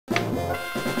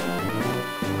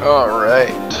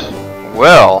Alright.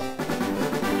 Well,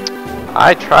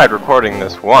 I tried recording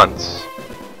this once,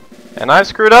 and I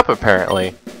screwed up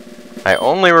apparently. I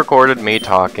only recorded me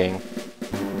talking.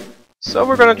 So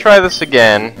we're gonna try this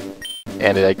again,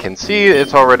 and I can see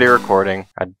it's already recording.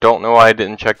 I don't know why I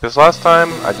didn't check this last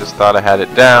time. I just thought I had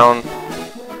it down.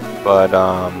 But,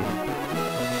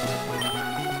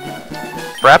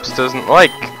 Fraps doesn't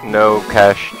like no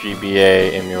cache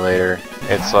GBA emulator.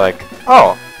 It's like,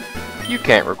 oh, you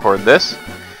can't record this.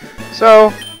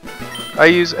 So, I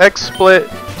use XSplit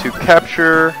to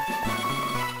capture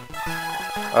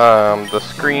the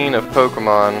screen of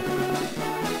Pokemon,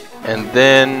 and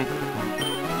then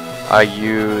I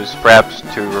use Fraps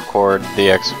to record the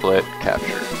XSplit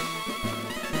capture.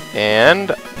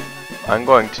 And I'm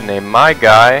going to name my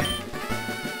guy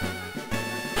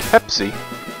Pepsi.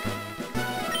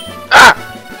 Ah!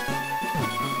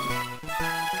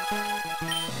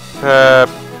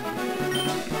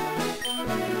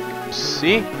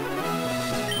 Pepsi?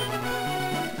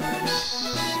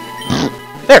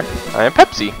 There! I am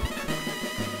Pepsi.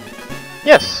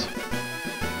 Yes.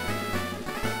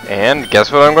 And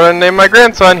guess what I'm going to name my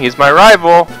grandson? He's my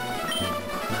rival.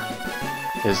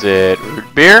 Is it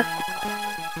root beer?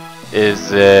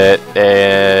 Is it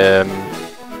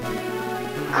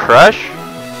Crush?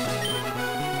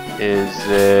 Is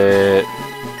it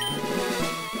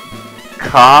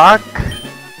Cock?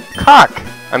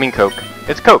 I mean Coke.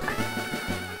 It's Coke.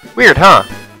 Weird, huh?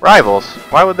 Rivals.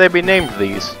 Why would they be named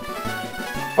these?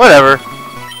 Whatever.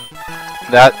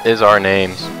 That is our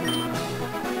names.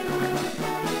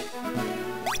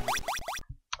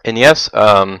 And yes,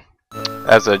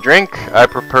 as a drink, I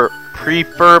prefer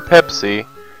Pepsi,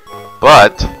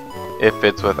 but if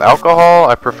it's with alcohol,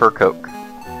 I prefer Coke.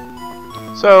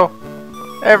 So,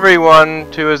 everyone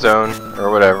to his own,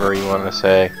 or whatever you want to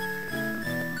say.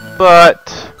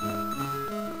 But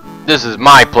this is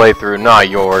my playthrough, not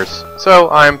yours. So,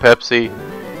 I'm Pepsi,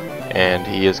 and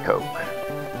he is Coke.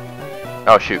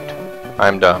 Oh shoot,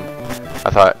 I'm dumb. I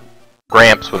thought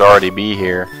Gramps would already be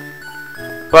here.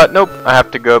 But nope, I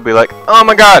have to go be like, oh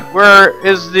my god, where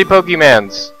is the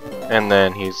Pokemans? And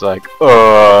then he's like,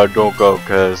 don't go,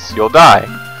 cause you'll die.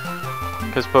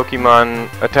 Cause Pokemon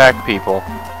attack people.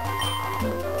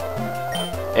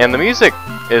 And the music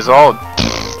is all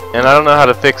and I don't know how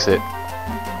to fix it.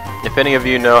 If any of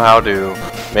you know how to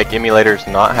make emulators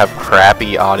not have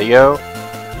crappy audio,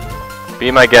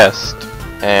 be my guest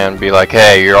and be like,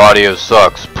 hey, your audio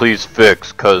sucks, please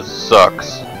fix, cause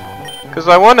sucks. Cause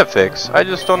I want to fix, I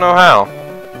just don't know how.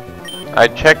 I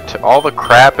checked all the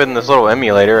crap in this little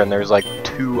emulator and there's like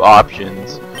 2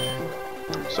 options.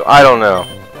 So I don't know.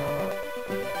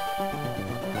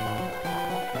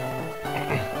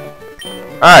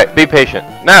 Alright, be patient.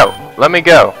 No! Let me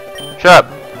go! Shut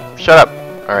up! Shut up!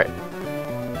 Alright.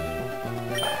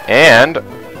 And,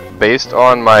 based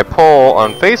on my poll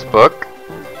on Facebook,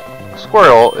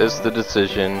 Squirtle is the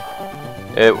decision.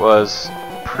 It was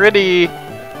pretty...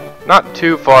 not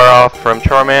too far off from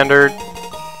Charmander,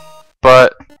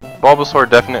 but Bulbasaur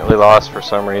definitely lost for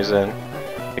some reason.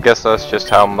 I guess that's just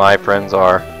how my friends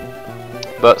are.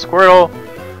 But Squirtle,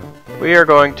 we are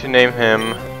going to name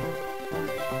him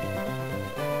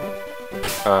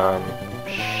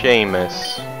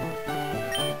Seamus.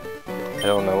 I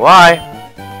don't know why.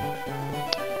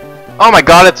 Oh my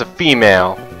god, it's a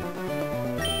female!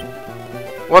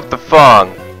 What the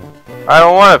fung? I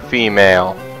don't want a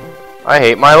female. I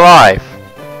hate my life.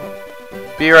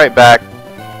 Be right back.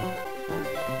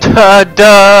 Ta-da!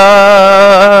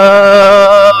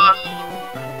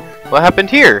 What happened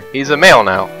here? He's a male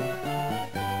now.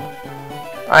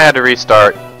 I had to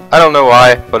restart. I don't know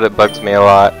why, but it bugs me a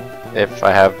lot if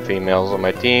I have females on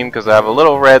my team, because I have a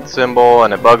little red symbol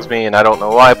and it bugs me and I don't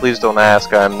know why. Please don't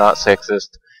ask. I'm not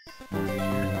sexist.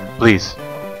 Please.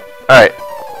 Alright.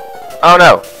 Oh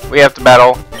no. We have to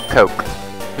battle Coke.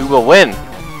 Who will win?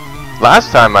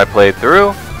 Last time I played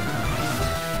through,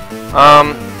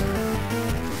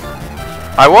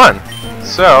 I won.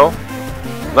 So,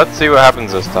 let's see what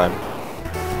happens this time.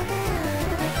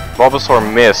 Bulbasaur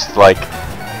missed like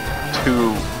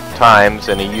 2 times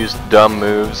and he used dumb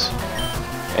moves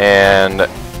and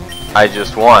I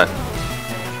just won.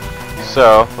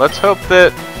 So, let's hope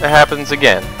that it happens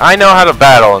again. I know how to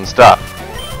battle and stuff.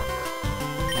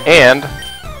 And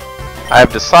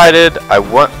I've decided I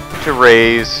want to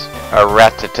raise a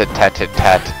Rattata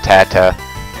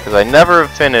because I never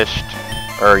finished,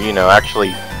 or you know,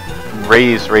 actually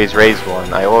raise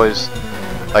one. I always,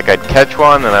 like, I'd catch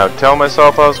one and I would tell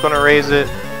myself I was going to raise it,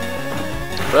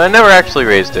 but I never actually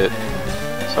raised it.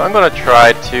 So I'm going to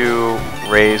try to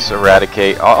raise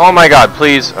Eradicate. Oh my god,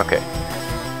 please. Okay.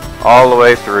 all the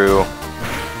way through.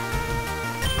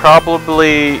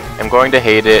 Probably am going to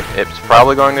hate it. It's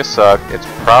probably going to suck. It's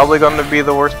probably going to be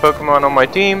the worst Pokemon on my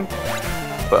team,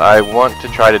 but I want to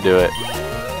try to do it.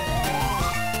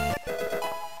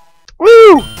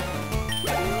 Woo!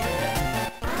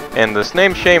 And this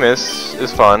name Seamus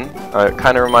is fun. It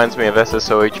kind of reminds me of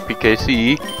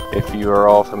SSOHPKC, if you are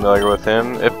all familiar with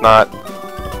him. If not,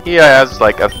 he has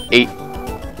like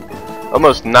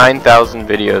almost 9,000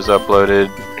 videos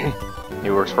uploaded. He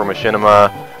works for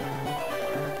Machinima.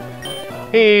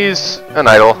 He's an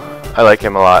idol. I like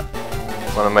him a lot.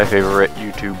 One of my favorite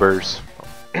YouTubers.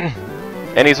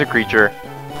 And he's a creature.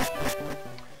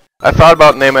 I thought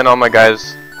about naming all my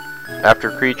guys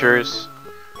after creatures,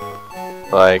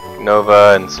 like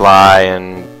Nova and Sly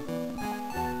and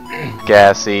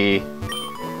Gassy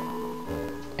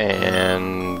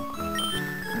and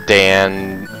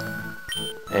Dan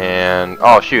and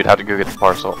oh shoot, how to go get the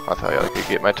parcel. I thought I could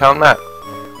get my town map.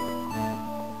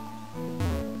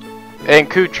 And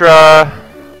Kutra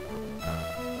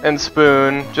and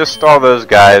Spoon, just all those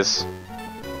guys.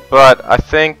 But I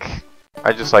think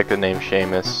I just like the name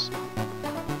Seamus.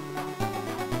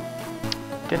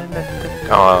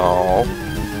 Oh,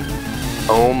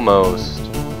 almost.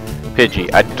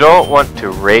 Pidgey. I don't want to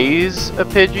raise a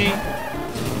Pidgey,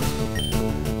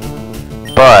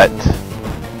 but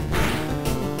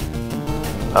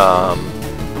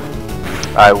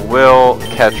I will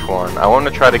catch one. I want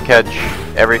to try to catch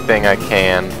everything I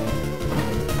can.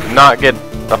 Not get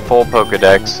a full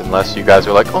Pokedex unless you guys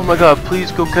are like, oh my god,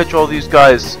 please go catch all these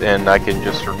guys, and I can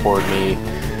just record me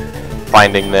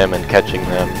finding them and catching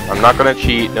them. I'm not gonna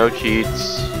cheat, no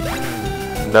cheats.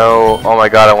 No, oh my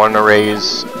god, I want to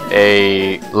raise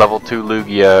a level 2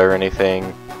 Lugia or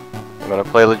anything. I'm gonna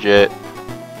play legit.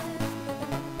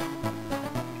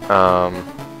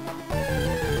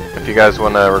 If you guys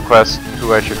want to request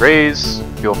who I should raise,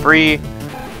 feel free.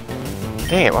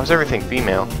 Dang it, why was everything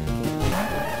female?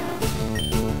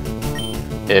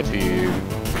 If you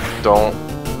don't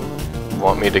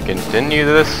want me to continue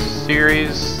this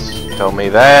series, tell me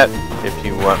that. If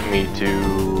you want me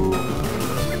to,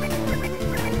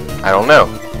 I don't know.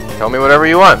 Tell me whatever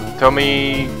you want. Tell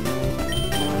me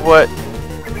what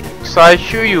size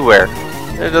shoe you wear.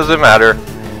 It doesn't matter.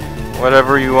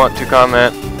 Whatever you want to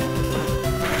comment,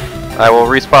 I will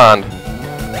respond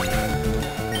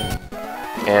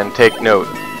and take note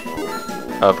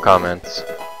of comments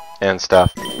and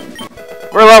stuff.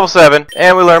 We're level 7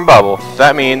 and we learn Bubble.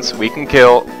 That means we can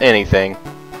kill anything,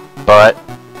 but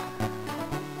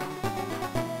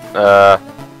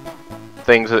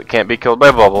things that can't be killed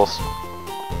by bubbles.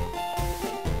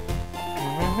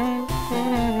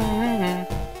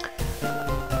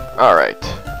 Alright.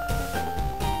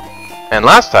 And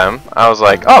last time, I was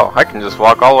like, oh, I can just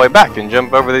walk all the way back and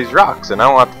jump over these rocks, and I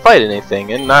won't have to fight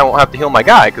anything, and I won't have to heal my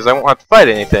guy, because I won't have to fight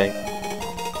anything.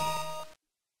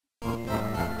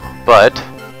 But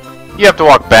you have to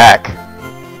walk back.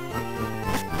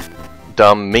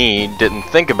 Dumb me didn't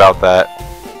think about that.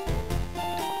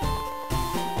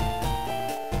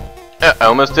 I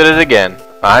almost did it again.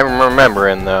 I'm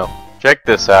remembering though. Check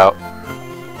this out.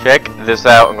 Check this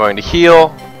out. I'm going to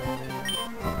heal.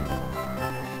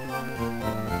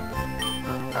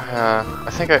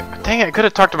 Dang it, I could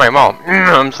have talked to my mom.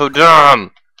 I'm so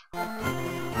dumb.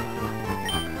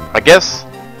 I guess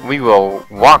we will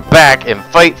walk back and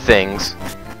fight things.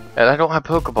 And I don't have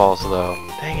Pokeballs though.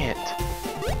 Dang it.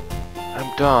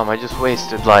 I'm dumb. I just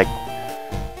wasted like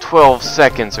 12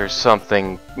 seconds or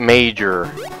something major.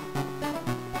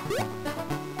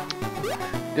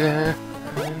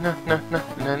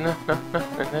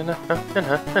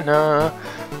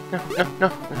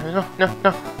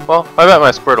 Well, I bet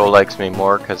my Squirtle likes me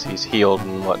more because he's healed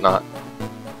and whatnot.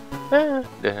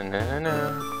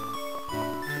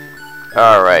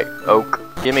 Alright, Oak,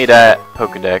 give me that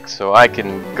Pokedex so I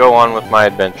can go on with my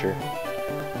adventure.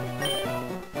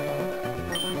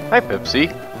 Hi,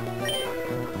 Pepsi.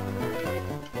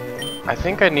 I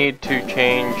think I need to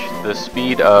change the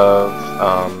speed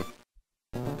of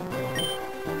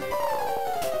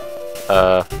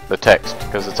the text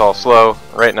because it's all slow.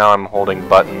 Right now I'm holding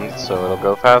buttons so it'll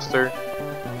go faster.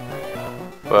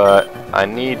 But I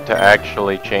need to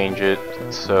actually change it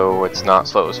so it's not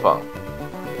slow as fuck.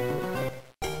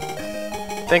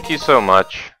 Thank you so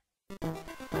much.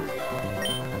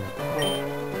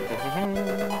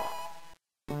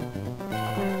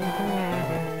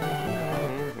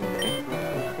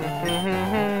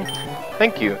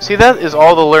 Thank you. See, that is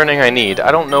all the learning I need.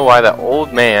 I don't know why that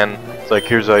old man, it's like,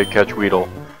 here's how you catch Weedle,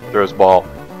 throws ball.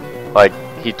 Like,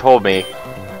 he told me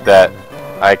that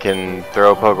I can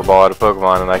throw a Pokeball at a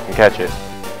Pokemon and I can catch it.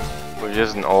 which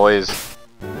isn't always,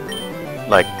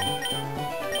 like,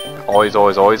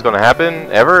 always gonna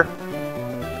happen, ever.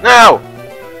 No!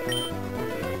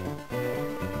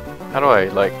 How do I,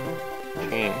 like,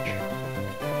 change?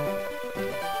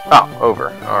 Oh,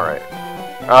 over. Alright.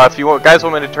 If you guys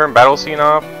want me to turn battle scene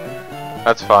off,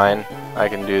 that's fine. I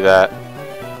can do that.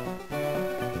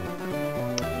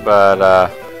 But,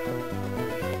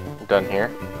 I'm done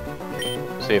here.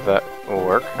 See if that will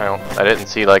work. I didn't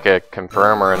see like a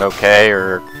confirm or an OK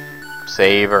or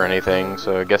save or anything,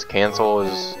 so I guess cancel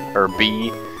is, or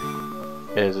B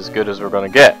is as good as we're gonna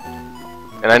get.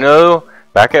 And I know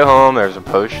back at home there's a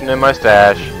potion in my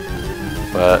stash,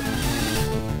 but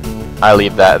I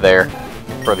leave that there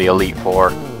for the Elite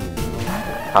Four.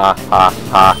 Ha ha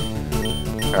ha.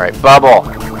 Alright, bubble!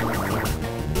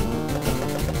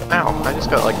 Ow, I just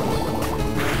got like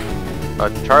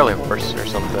a Charlie horse or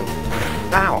something.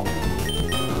 Ow!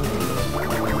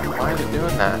 Why is it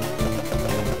doing that?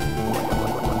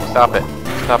 Stop it.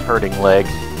 Stop hurting, leg.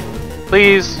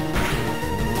 Please!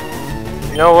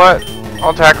 You know what?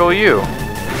 I'll tackle you.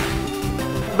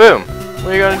 Boom! What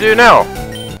are you gonna do now?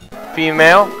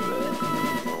 Female?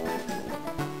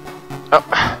 Oh,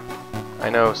 I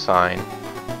know sign.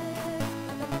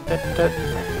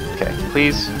 Okay,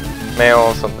 please.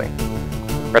 Male something.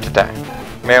 Rat-a-tat.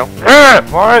 Male. Ah!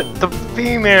 What? The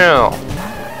female!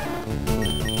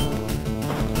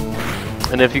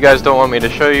 And if you guys don't want me to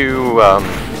show you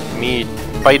me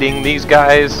fighting these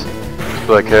guys,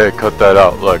 be like, hey, cut that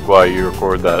out. Like, why you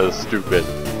record that is stupid.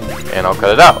 And I'll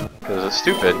cut it out, because it's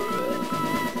stupid.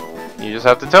 You just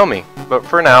have to tell me. But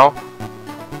for now,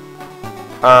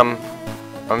 I'm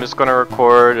just going to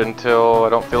record until I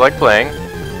don't feel like playing.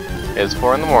 It's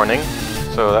 4 in the morning,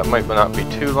 so that might not be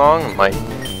too long. It might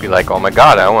be like, oh my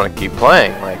god, I want to keep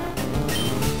playing. Like,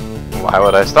 why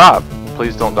would I stop?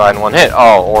 Please don't die in one hit.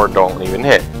 Oh, or don't even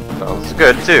hit. Sounds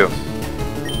good too.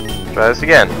 Try this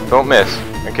again. Don't miss.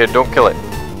 Okay, don't kill it.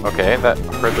 Okay, that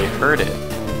hardly hurt it.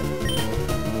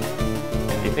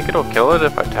 Do you think it'll kill it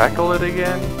if I tackle it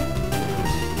again?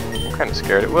 I'm kind of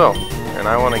scared it will. And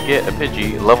I want to get a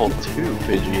Pidgey, level 2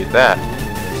 Pidgey at that.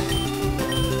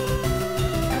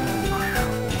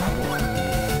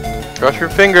 Cross your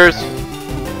fingers.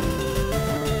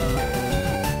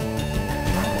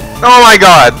 Oh my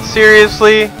god,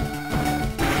 seriously?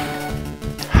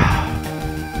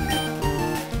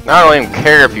 I don't even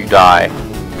care if you die.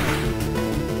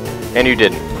 And you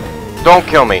didn't. Don't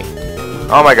kill me.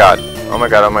 Oh my god. Oh my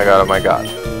god, oh my god, oh my god.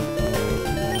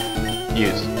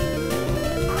 Use.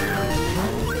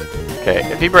 Okay,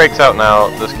 if he breaks out now,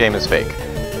 this game is fake.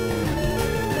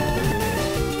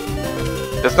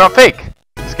 It's not fake!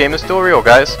 This game is still real,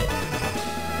 guys.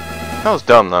 That was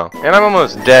dumb, though. And I'm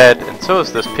almost dead, and so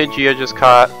is this Pidgey I just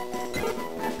caught.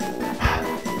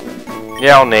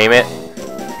 Yeah, I'll name it.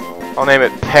 I'll name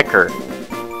it Pecker.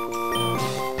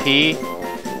 P-Ecker.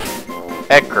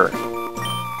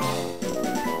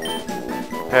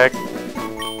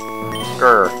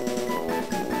 Pecker.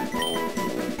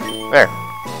 There.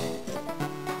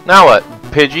 Now what,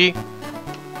 Pidgey?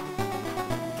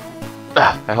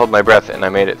 I held my breath and I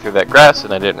made it through that grass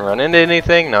and I didn't run into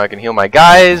anything. Now I can heal my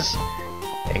guys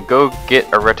and go get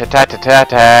a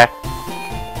Rattata.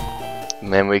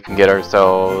 And then we can get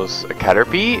ourselves a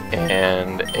Caterpie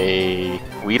and a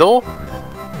Weedle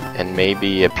and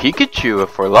maybe a Pikachu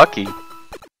if we're lucky.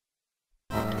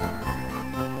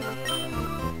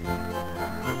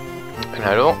 And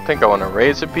I don't think I want to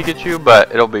raise a Pikachu, but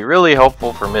it'll be really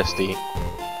helpful for Misty.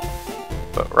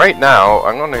 But right now,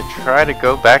 I'm going to try to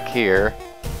go back here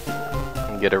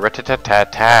and get a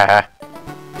Rattata.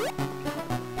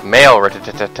 Male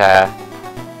Rattata.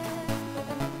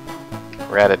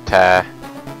 Rattata.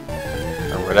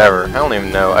 Or whatever. I don't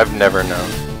even know. I've never known.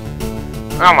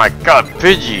 Oh my god,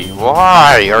 Pidgey!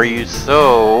 Why are you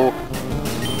so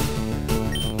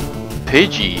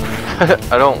Pidgey?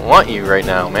 I don't want you right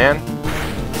now, man.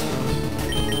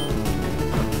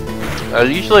 I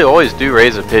usually always do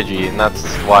raise a Pidgey, and that's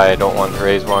why I don't want to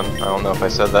raise one. I don't know if I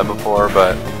said that before,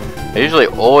 but I usually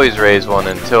always raise one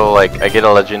until like I get a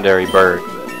legendary bird,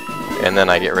 and then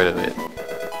I get rid of it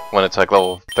when it's like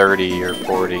level 30 or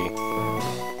 40.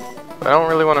 But I don't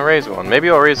really want to raise one. Maybe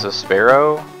I'll raise a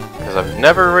Sparrow, because I've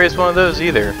never raised one of those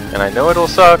either, and I know it'll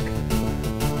suck.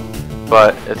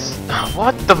 But it's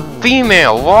what the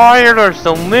female? Why are there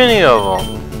so many of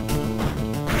them?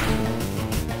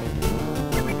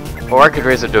 Or I could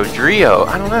raise a Dodrio.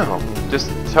 I don't know.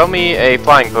 Just tell me a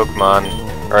flying Pokemon,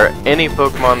 or any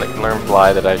Pokemon that can learn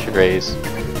fly that I should raise.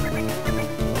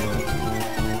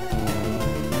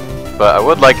 But I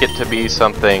would like it to be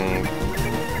something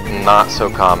not so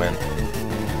common.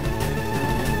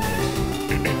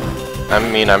 I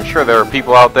mean, I'm sure there are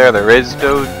people out there. There is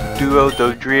Duo,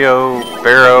 Dodrio,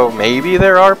 Pharaoh. Maybe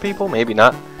there are people, maybe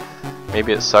not.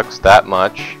 Maybe it sucks that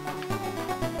much.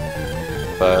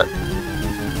 But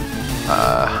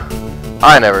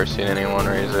I never seen anyone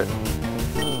raise it.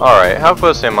 Alright, how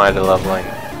close am I to leveling?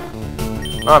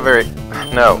 Not very.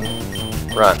 No.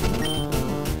 Run.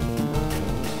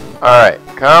 Alright,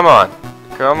 come on.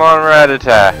 Come on,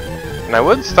 Rat-a-tat. And I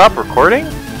would stop recording,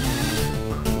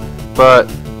 but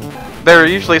they're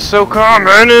usually so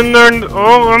common and they're.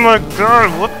 Oh my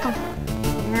god, what the.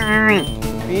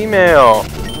 Female.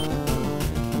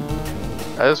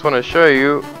 I just want to show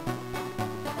you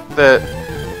that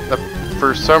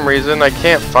for some reason I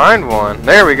can't find one.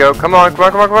 There we go. Come on, come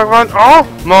on, come on, come on, come on. Oh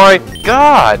my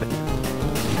god!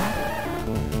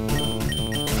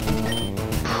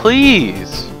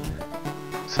 Please!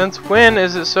 Since when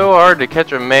is it so hard to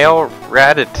catch a male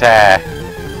rat-a-tat?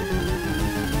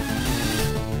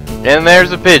 And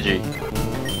there's a Pidgey.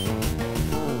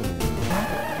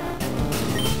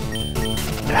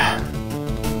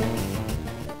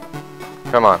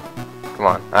 Come on. Come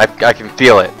on. I can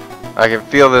feel it. I can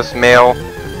feel this male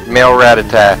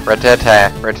rat-a-tat.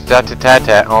 Rat-a-tat.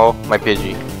 Rat-a-tat-tat-tat. Oh, my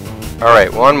Pidgey.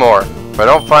 Alright, one more. If I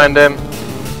don't find him,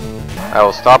 I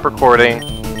will stop recording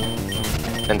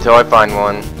until I find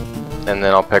one, and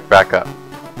then I'll pick back up.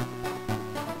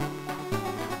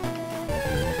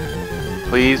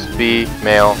 Please be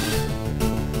male.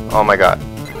 Oh my god.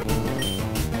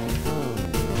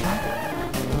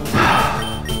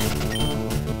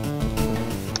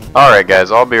 Alright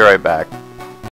guys, I'll be right back.